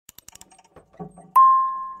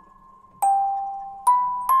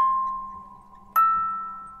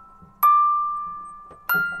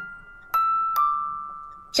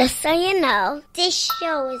Just so you know, this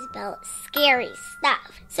show is about scary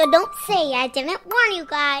stuff. So don't say I didn't warn you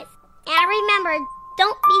guys. And remember,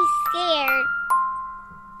 don't be scared.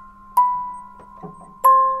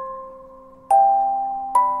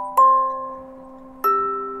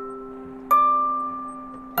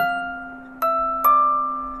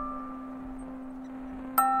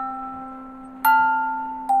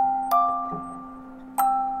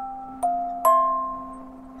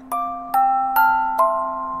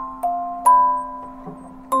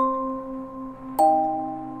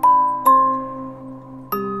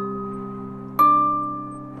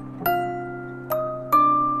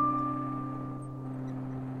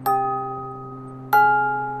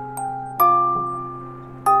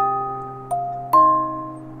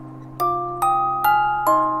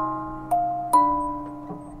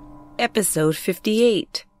 Episode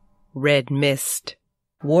 58, Red Mist.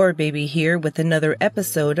 Warbaby here with another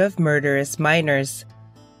episode of Murderous Minors.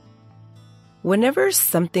 Whenever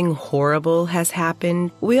something horrible has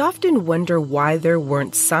happened, we often wonder why there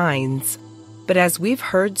weren't signs. But as we've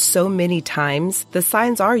heard so many times, the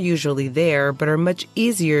signs are usually there, but are much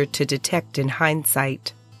easier to detect in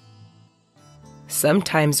hindsight.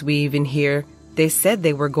 Sometimes we even hear, "They said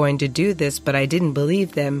they were going to do this, but I didn't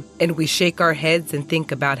believe them," and we shake our heads and think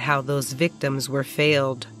about how those victims were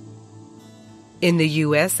failed. In the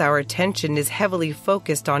U.S., our attention is heavily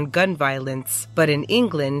focused on gun violence, but in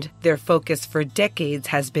England, their focus for decades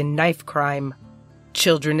has been knife crime.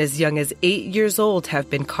 Children as young as 8 years old have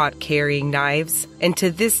been caught carrying knives, and to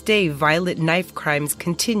this day, violent knife crimes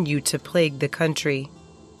continue to plague the country.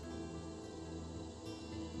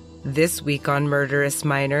 This week on Murderous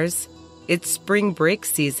Minors, it's spring break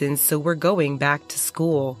season, so we're going back to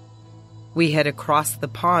school. We head across the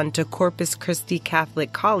pond to Corpus Christi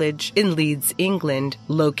Catholic College in Leeds, England,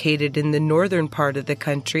 located in the northern part of the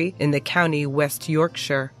country in the county West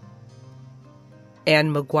Yorkshire.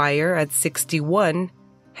 Ann Maguire, at 61,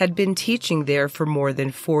 had been teaching there for more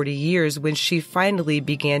than 40 years when she finally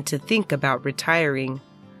began to think about retiring.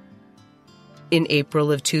 In April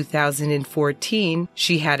of 2014,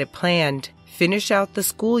 she had it planned: finish out the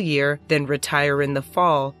school year, then retire in the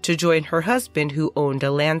fall to join her husband, who owned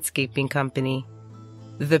a landscaping company.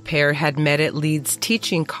 The pair had met at Leeds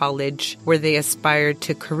Teaching College, where they aspired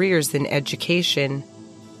to careers in education.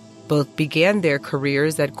 Both began their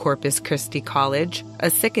careers at Corpus Christi College,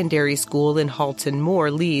 a secondary school in Halton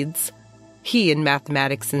Moor, Leeds. He in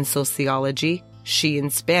mathematics and sociology, she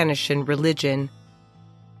in Spanish and religion.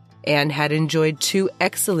 Anne had enjoyed 2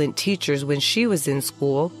 excellent teachers when she was in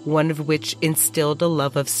school, one of which instilled a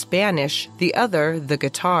love of Spanish, the other the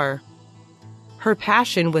guitar. Her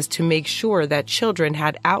passion was to make sure that children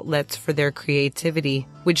had outlets for their creativity,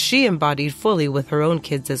 which she embodied fully with her own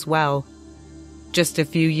kids as well. Just a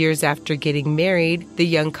few years after getting married, the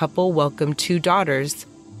young couple welcomed 2 daughters.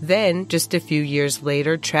 Then, just a few years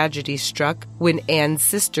later, tragedy struck when Anne's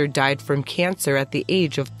sister died from cancer at the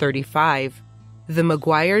age of 35. The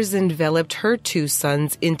Maguires enveloped her 2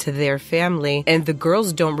 sons into their family, and the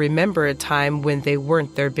girls don't remember a time when they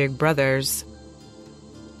weren't their big brothers.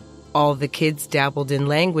 All the kids dabbled in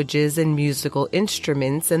languages and musical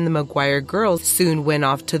instruments, and the Maguire girls soon went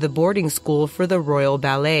off to the boarding school for the Royal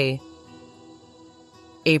Ballet.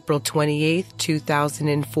 April 28,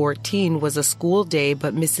 2014 was a school day,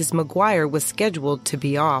 but Mrs. Maguire was scheduled to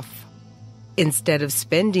be off. Instead of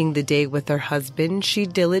spending the day with her husband, she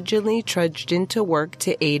diligently trudged into work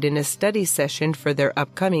to aid in a study session for their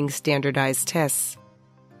upcoming standardized tests.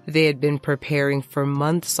 They had been preparing for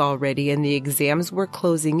months already, and the exams were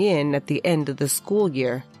closing in at the end of the school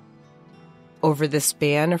year. Over the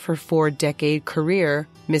span of her 4-decade career,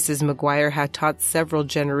 Mrs. Maguire had taught several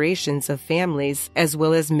generations of families, as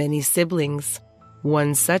well as many siblings.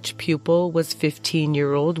 One such pupil was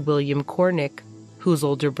 15-year-old William Cornick, whose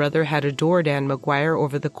older brother had adored Ann Maguire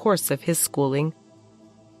over the course of his schooling.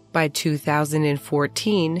 By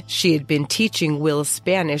 2014, she had been teaching Will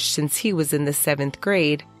Spanish since he was in the 7th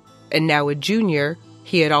grade, and now a junior,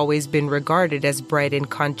 he had always been regarded as bright and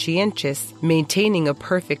conscientious, maintaining a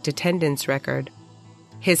perfect attendance record.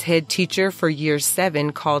 His head teacher for year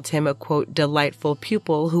 7 called him a, quote, delightful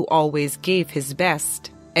pupil who always gave his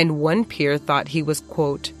best, and one peer thought he was,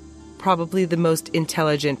 quote, probably the most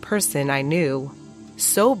intelligent person I knew.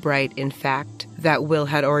 So bright, in fact, that Will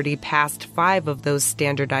had already passed 5 of those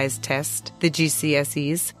standardized tests, the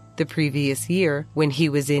GCSEs, the previous year when he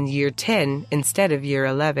was in year 10 instead of year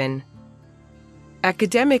 11.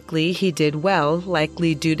 Academically, he did well,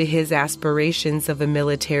 likely due to his aspirations of a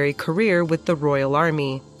military career with the Royal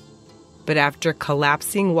Army. But after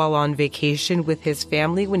collapsing while on vacation with his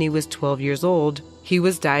family when he was 12 years old, He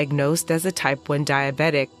was diagnosed as a type 1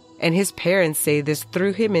 diabetic, and his parents say this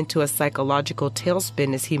threw him into a psychological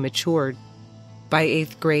tailspin as he matured. By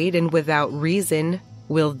 8th grade, and without reason,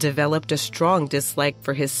 Will developed a strong dislike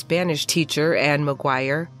for his Spanish teacher, Ann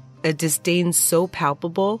Maguire, a disdain so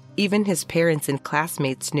palpable even his parents and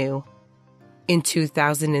classmates knew. In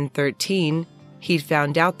 2013, he'd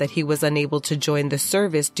found out that he was unable to join the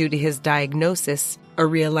service due to his diagnosis, a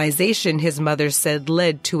realization his mother said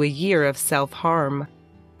led to a year of self-harm.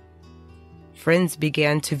 Friends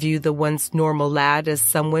began to view the once normal lad as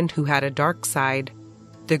someone who had a dark side.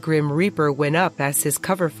 The Grim Reaper went up as his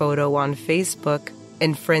cover photo on Facebook,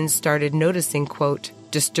 and friends started noticing, quote,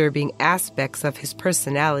 disturbing aspects of his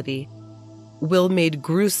personality. Will made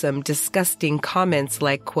gruesome, disgusting comments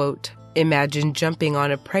like, quote, imagine jumping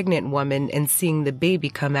on a pregnant woman and seeing the baby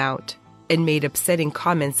come out, and made upsetting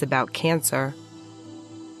comments about cancer.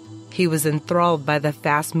 He was enthralled by the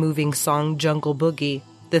fast-moving song Jungle Boogie,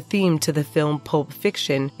 the theme to the film Pulp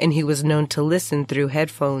Fiction, and he was known to listen through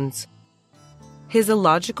headphones. His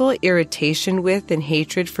illogical irritation with and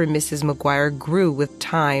hatred for Mrs. Maguire grew with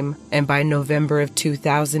time, and by November of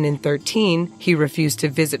 2013, he refused to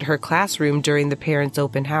visit her classroom during the parents'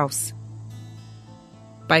 open house.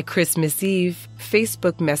 By Christmas Eve,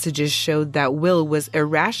 Facebook messages showed that Will was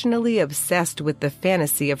irrationally obsessed with the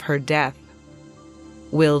fantasy of her death.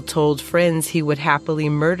 Will told friends he would happily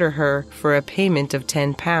murder her for a payment of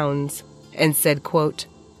 £10 and said, quote,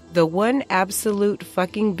 the one absolute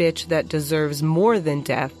fucking bitch that deserves more than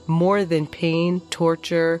death, more than pain,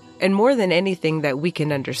 torture, and more than anything that we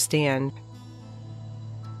can understand.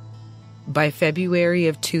 By February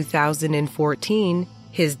of 2014,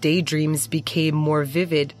 his daydreams became more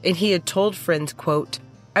vivid, and he had told friends, quote,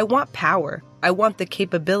 I want power. I want the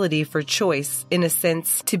capability for choice, in a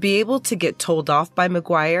sense, to be able to get told off by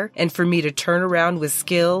Maguire and for me to turn around with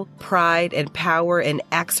skill, pride, and power and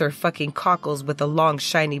axe her fucking cockles with a long,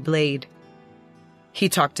 shiny blade. He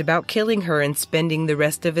talked about killing her and spending the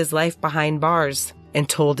rest of his life behind bars, and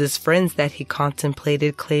told his friends that he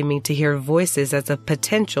contemplated claiming to hear voices as a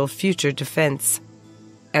potential future defense.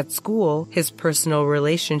 At school, his personal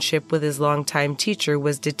relationship with his longtime teacher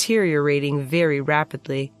was deteriorating very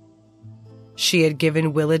rapidly. She had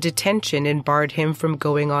given Will a detention and barred him from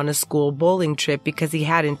going on a school bowling trip because he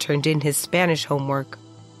hadn't turned in his Spanish homework.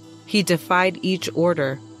 He defied each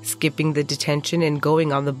order, skipping the detention and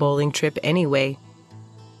going on the bowling trip anyway.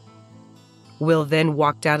 Will then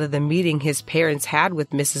walked out of the meeting his parents had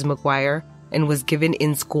with Mrs. Maguire and was given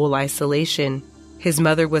in-school isolation. His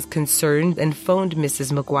mother was concerned and phoned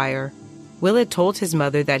Mrs. Maguire. Will had told his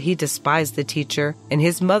mother that he despised the teacher, and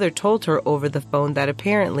his mother told her over the phone that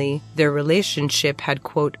apparently their relationship had,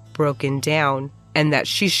 quote, broken down, and that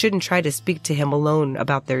she shouldn't try to speak to him alone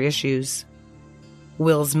about their issues.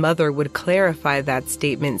 Will's mother would clarify that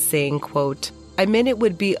statement, saying, quote, I meant it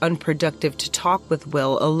would be unproductive to talk with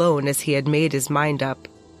Will alone as he had made his mind up.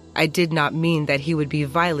 I did not mean that he would be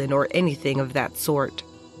violent or anything of that sort.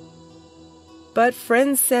 But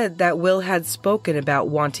friends said that Will had spoken about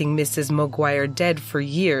wanting Mrs. Maguire dead for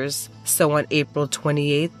years, so on April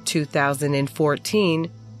 28,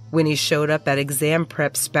 2014, when he showed up at exam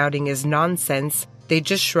prep spouting his nonsense, they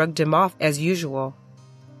just shrugged him off as usual.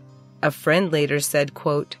 A friend later said,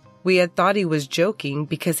 quote, we had thought he was joking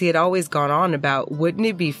because he had always gone on about wouldn't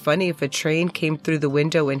it be funny if a train came through the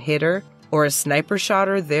window and hit her, or a sniper shot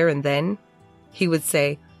her there and then? He would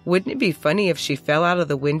say, wouldn't it be funny if she fell out of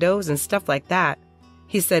the windows and stuff like that?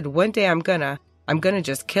 He said, one day I'm gonna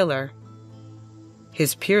just kill her.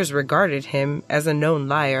 His peers regarded him as a known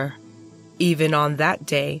liar. Even on that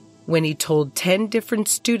day, when he told 10 different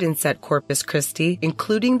students at Corpus Christi,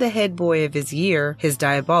 including the head boy of his year, his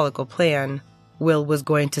diabolical plan, Will was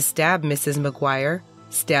going to stab Mrs. Maguire,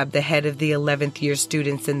 stab the head of the 11th year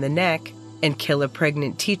students in the neck, and kill a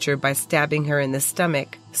pregnant teacher by stabbing her in the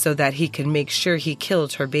stomach so that he could make sure he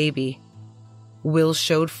killed her baby. Will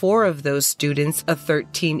showed 4 of those students a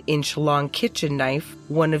 13-inch long kitchen knife,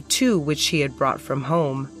 one of 2 which he had brought from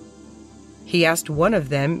home. He asked one of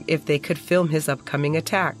them if they could film his upcoming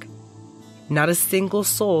attack. Not a single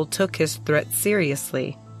soul took his threat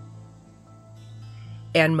seriously.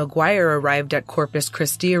 Ann Maguire arrived at Corpus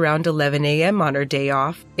Christi around 11 a.m. on her day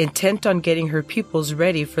off, intent on getting her pupils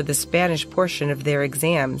ready for the Spanish portion of their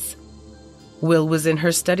exams. Will was in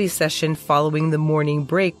her study session following the morning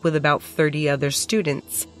break with about 30 other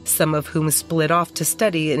students, some of whom split off to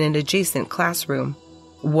study in an adjacent classroom.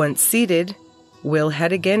 Once seated, Will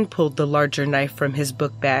had again pulled the larger knife from his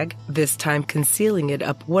book bag, this time concealing it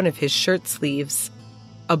up one of his shirt sleeves.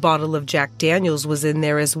 A bottle of Jack Daniels was in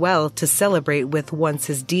there as well to celebrate with once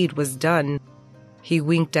his deed was done. He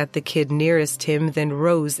winked at the kid nearest him, then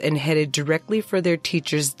rose and headed directly for their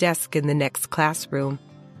teacher's desk in the next classroom.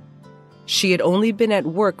 She had only been at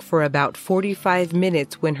work for about 45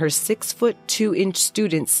 minutes when her 6'2"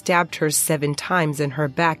 student stabbed her 7 times in her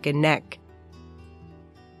back and neck.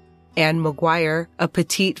 Ann Maguire, a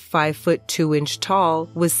petite 5'2" tall,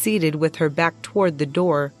 was seated with her back toward the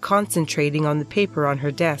door, concentrating on the paper on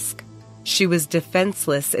her desk. She was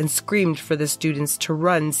defenseless and screamed for the students to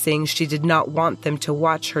run, saying she did not want them to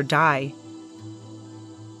watch her die.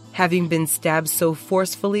 Having been stabbed so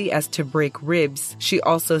forcefully as to break ribs, she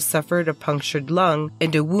also suffered a punctured lung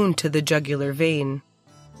and a wound to the jugular vein.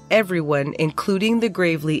 Everyone, including the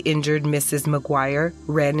gravely injured Mrs. Maguire,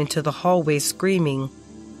 ran into the hallway screaming.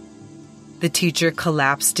 The teacher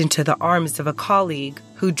collapsed into the arms of a colleague,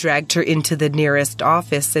 who dragged her into the nearest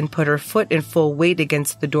office and put her foot in full weight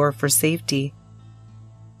against the door for safety.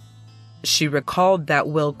 She recalled that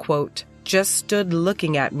Will, quote, just stood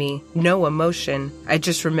looking at me, no emotion. I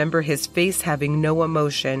just remember his face having no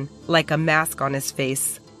emotion, like a mask on his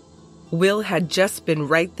face. Will had just been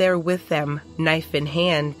right there with them, knife in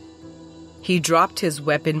hand. He dropped his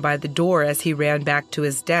weapon by the door as he ran back to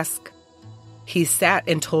his desk. He sat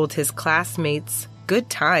and told his classmates,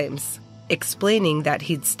 good times, explaining that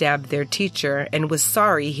he'd stabbed their teacher and was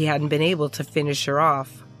sorry he hadn't been able to finish her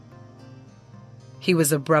off. He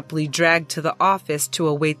was abruptly dragged to the office to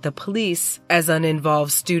await the police, as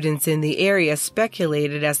uninvolved students in the area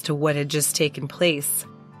speculated as to what had just taken place.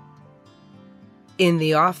 In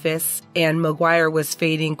the office, Ann Maguire was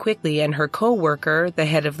fading quickly, and her co-worker, the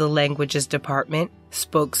head of the languages department,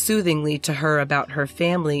 spoke soothingly to her about her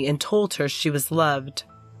family and told her she was loved.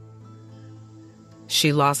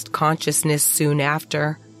 She lost consciousness soon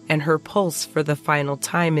after, and her pulse for the final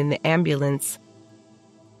time in the ambulance.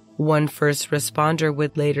 One first responder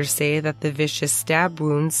would later say that the vicious stab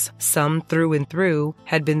wounds, some through and through,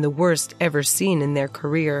 had been the worst ever seen in their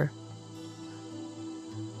career.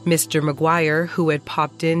 Mr. Maguire, who had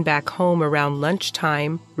popped in back home around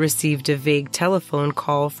lunchtime, received a vague telephone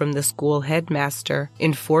call from the school headmaster,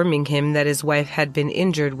 informing him that his wife had been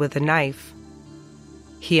injured with a knife.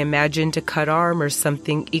 He imagined a cut arm or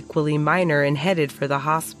something equally minor and headed for the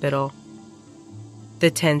hospital. The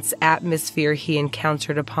tense atmosphere he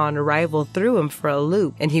encountered upon arrival threw him for a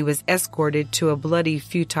loop, and he was escorted to a bloody,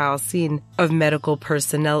 futile scene of medical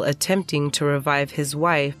personnel attempting to revive his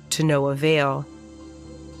wife, to no avail.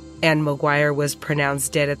 Ann Maguire was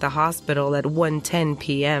pronounced dead at the hospital at 1:10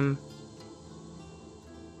 p.m.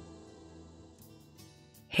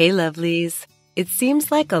 Hey lovelies! It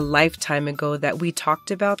seems like a lifetime ago that we talked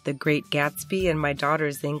about The Great Gatsby in my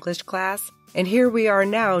daughter's English class, and here we are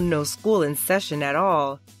now, no school in session at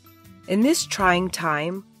all. In this trying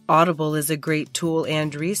time, Audible is a great tool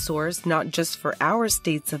and resource not just for our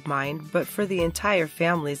states of mind, but for the entire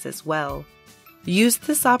families as well. Use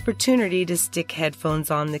this opportunity to stick headphones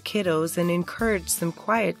on the kiddos and encourage some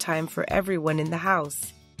quiet time for everyone in the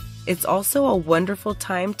house. It's also a wonderful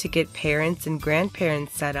time to get parents and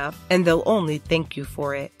grandparents set up, and they'll only thank you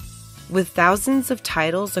for it. With thousands of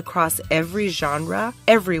titles across every genre,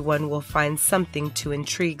 everyone will find something to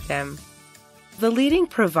intrigue them. The leading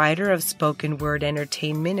provider of spoken word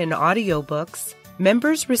entertainment and audiobooks,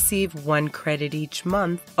 members receive 1 credit each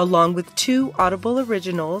month, along with 2 Audible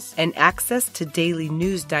originals and access to daily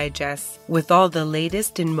news digests with all the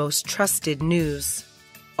latest and most trusted news.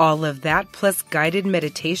 All of that plus guided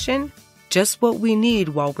meditation? Just what we need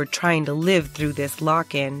while we're trying to live through this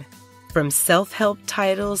lock-in. From self-help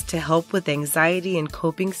titles to help with anxiety and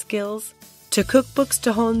coping skills, to cookbooks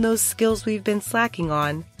to hone those skills we've been slacking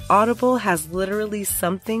on, Audible has literally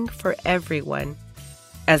something for everyone.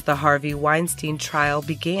 As the Harvey Weinstein trial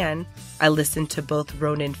began, I listened to both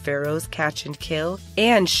Ronan Farrow's Catch and Kill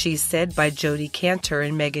and She Said by Jodi Kantor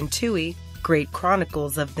and Megan Twohey, great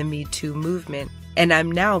chronicles of the Me Too movement, and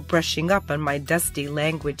I'm now brushing up on my dusty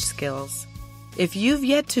language skills. If you've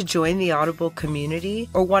yet to join the Audible community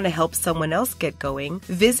or want to help someone else get going,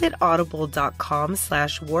 visit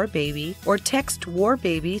audible.com/warbaby or text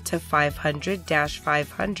warbaby to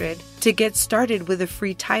 500-500 to get started with a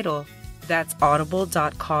free title. That's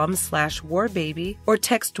audible.com/warbaby or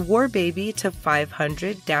text warbaby to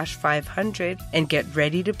 500-500 and get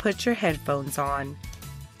ready to put your headphones on.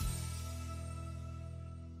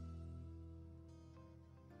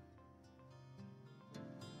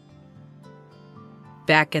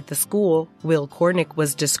 Back at the school, Will Cornick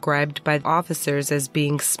was described by officers as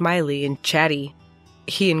being smiley and chatty.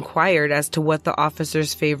 He inquired as to what the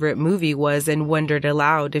officer's favorite movie was and wondered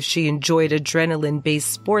aloud if she enjoyed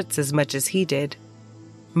adrenaline-based sports as much as he did.